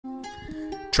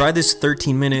Try this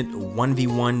 13-minute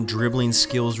 1v1 dribbling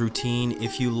skills routine.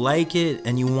 If you like it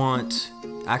and you want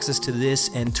access to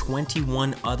this and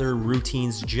 21 other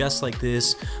routines just like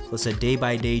this, plus a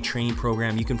day-by-day training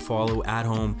program you can follow at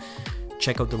home,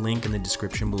 check out the link in the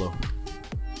description below.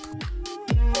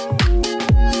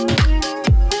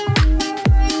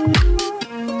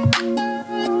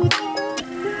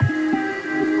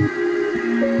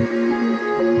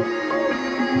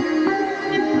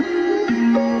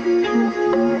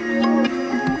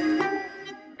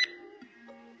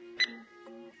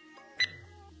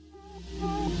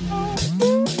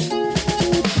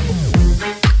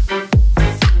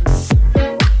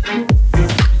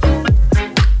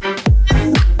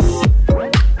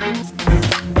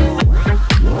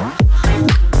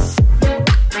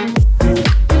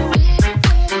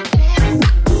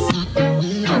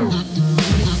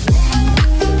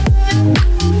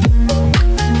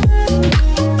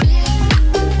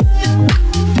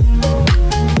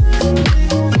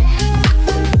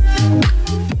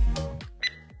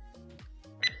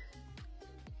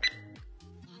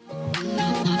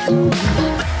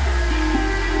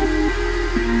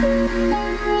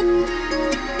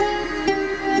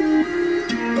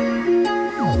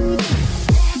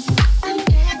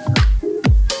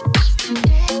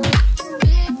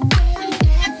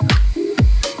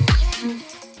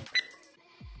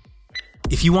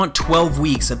 If you want 12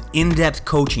 weeks of in-depth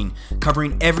coaching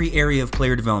covering every area of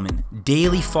player development,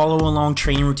 daily follow-along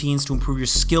training routines to improve your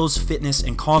skills, fitness,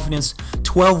 and confidence,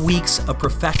 12 weeks of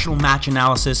professional match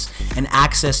analysis, and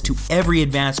access to every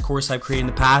advanced course I've created in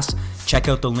the past, check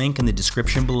out the link in the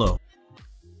description below.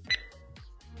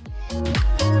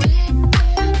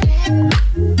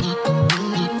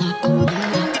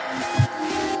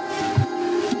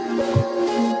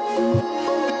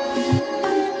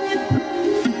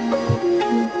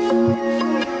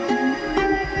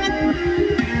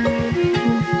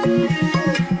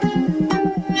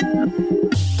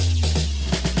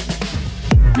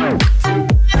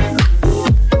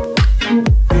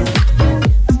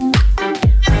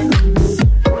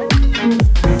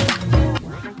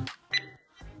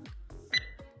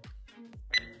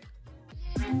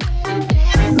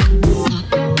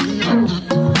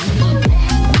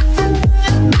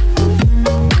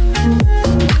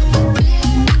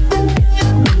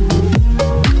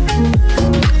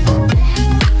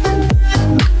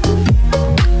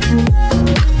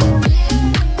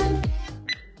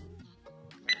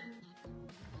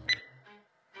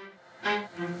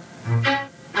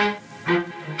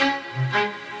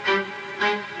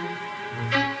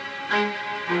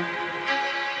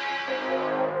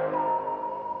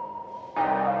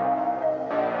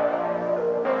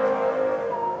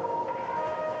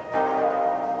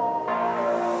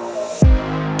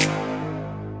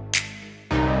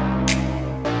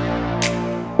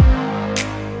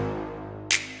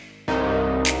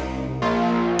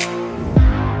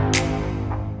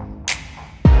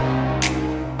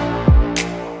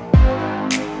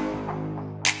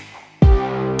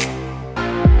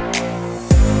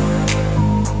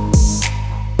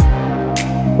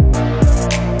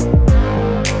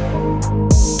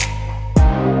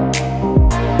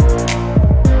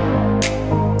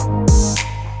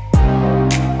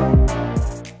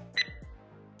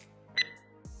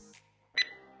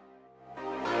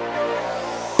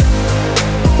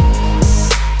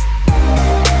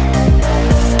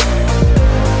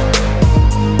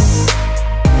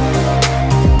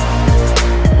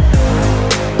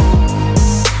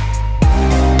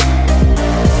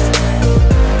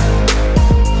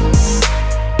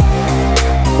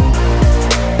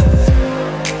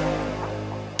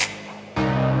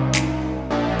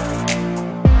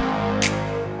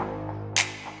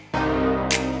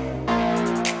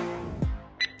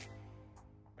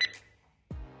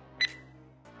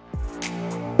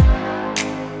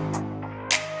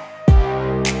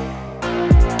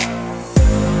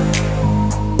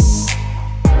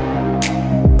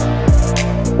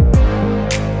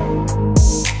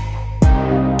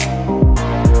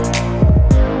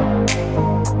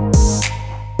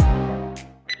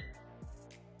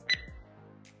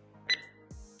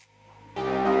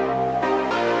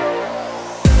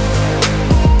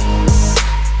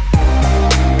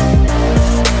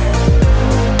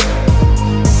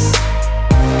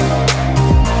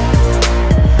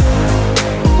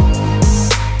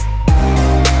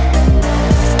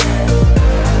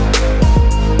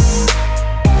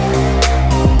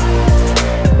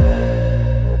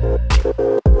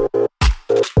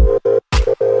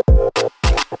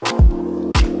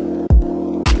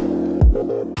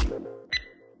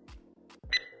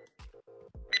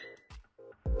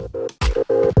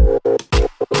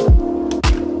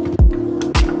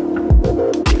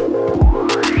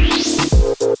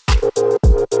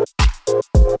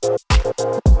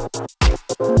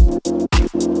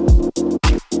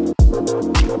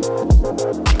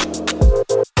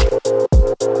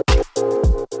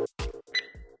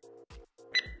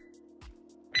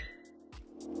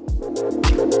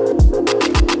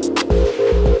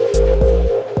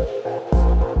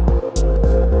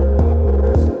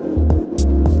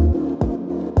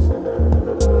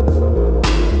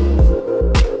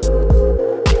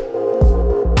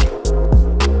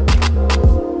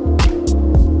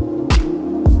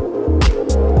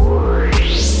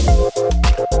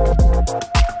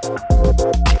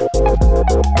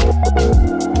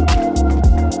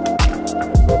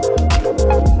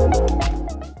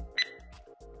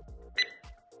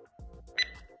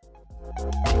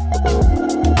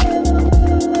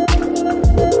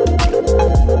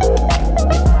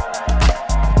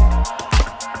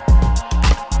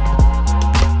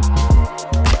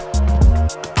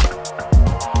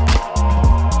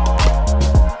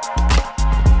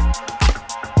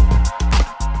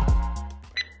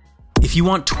 If you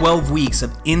want 12 weeks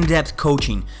of in-depth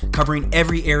coaching covering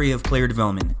every area of player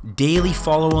development, daily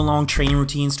follow-along training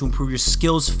routines to improve your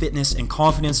skills, fitness, and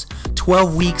confidence,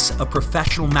 12 weeks of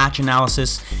professional match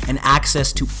analysis, and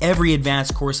access to every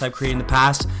advanced course I've created in the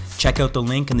past, check out the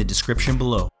link in the description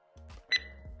below.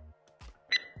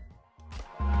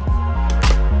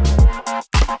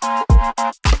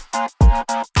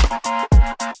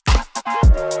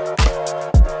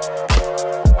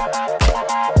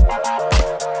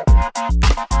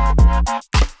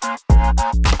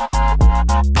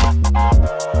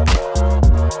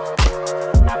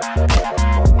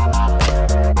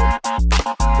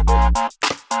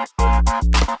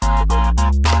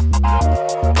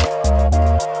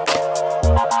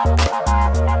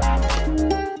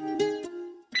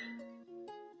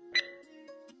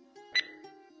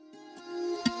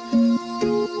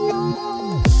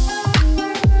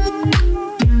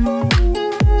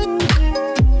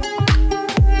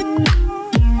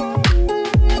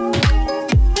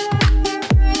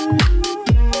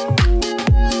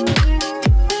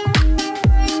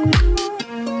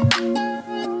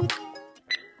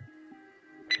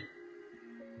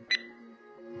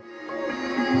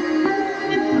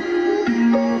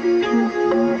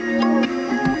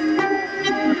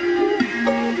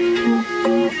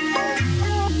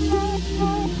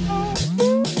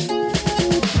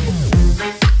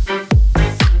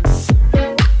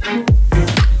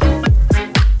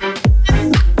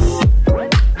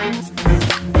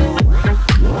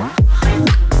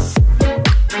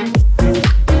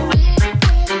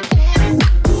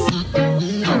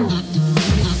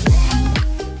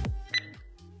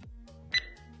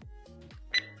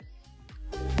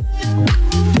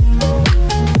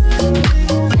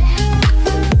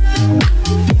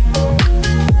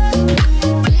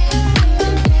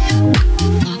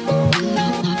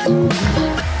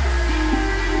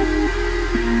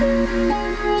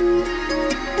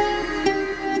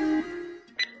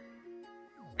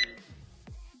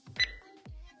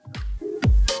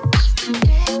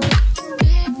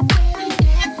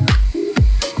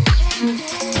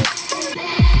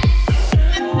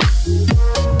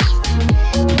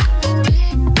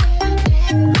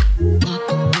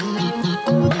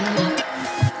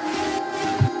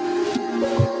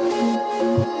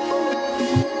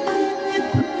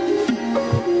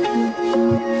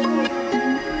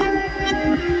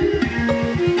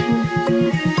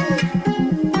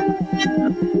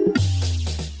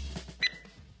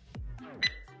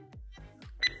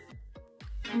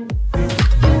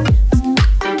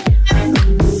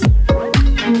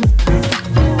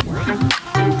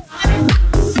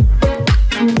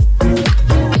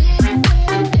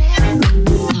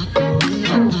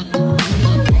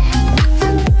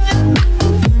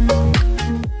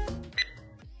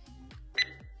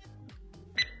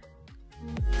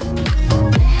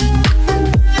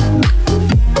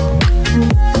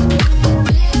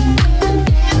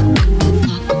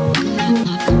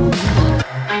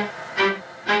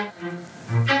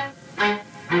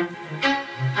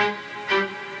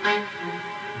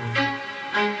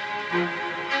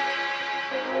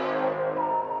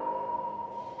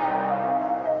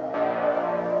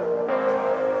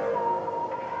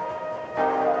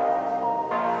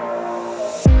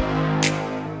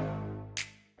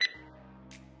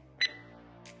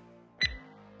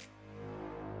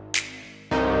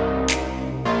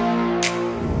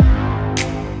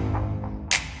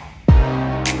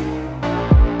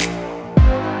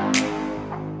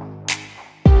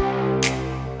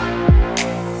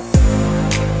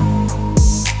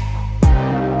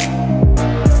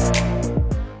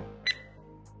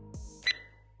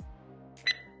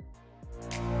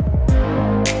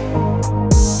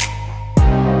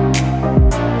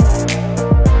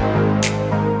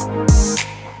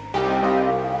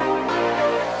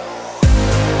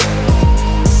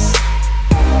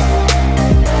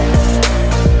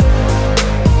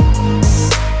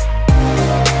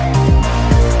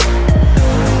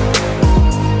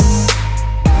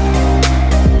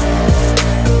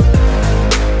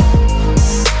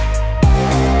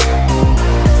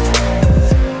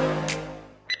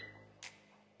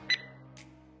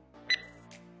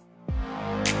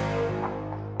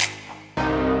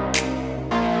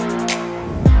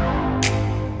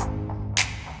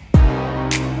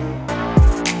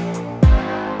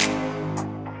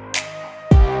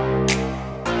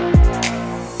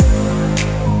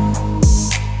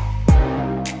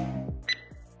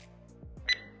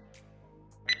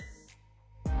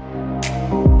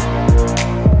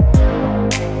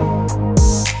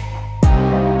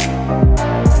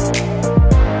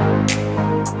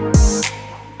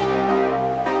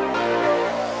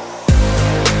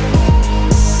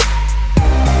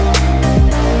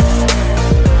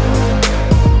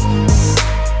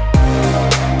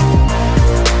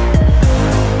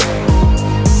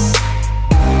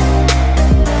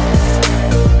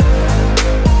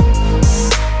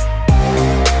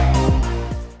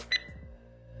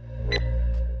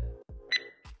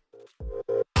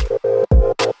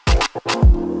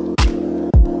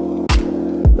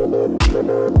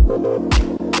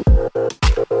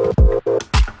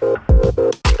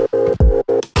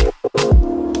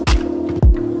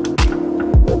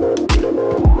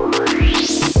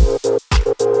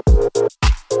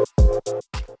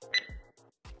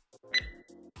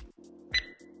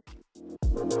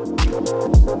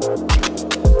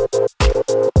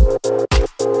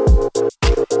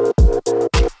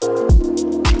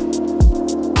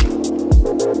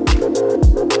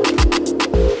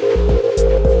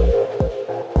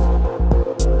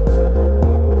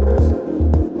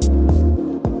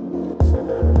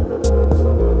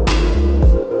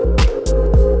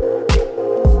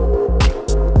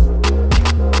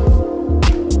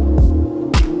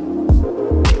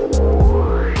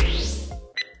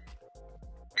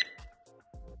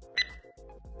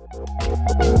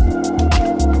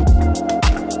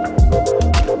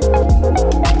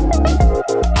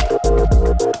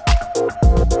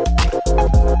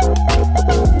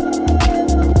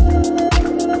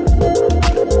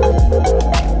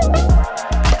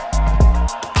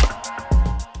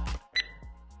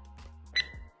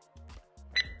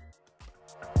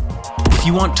 If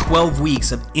you want 12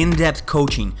 weeks of in-depth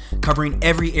coaching covering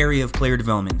every area of player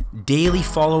development, daily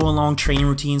follow-along training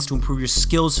routines to improve your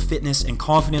skills, fitness, and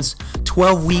confidence,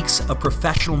 12 weeks of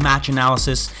professional match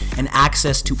analysis, and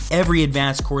access to every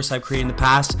advanced course I've created in the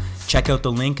past, check out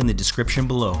the link in the description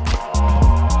below.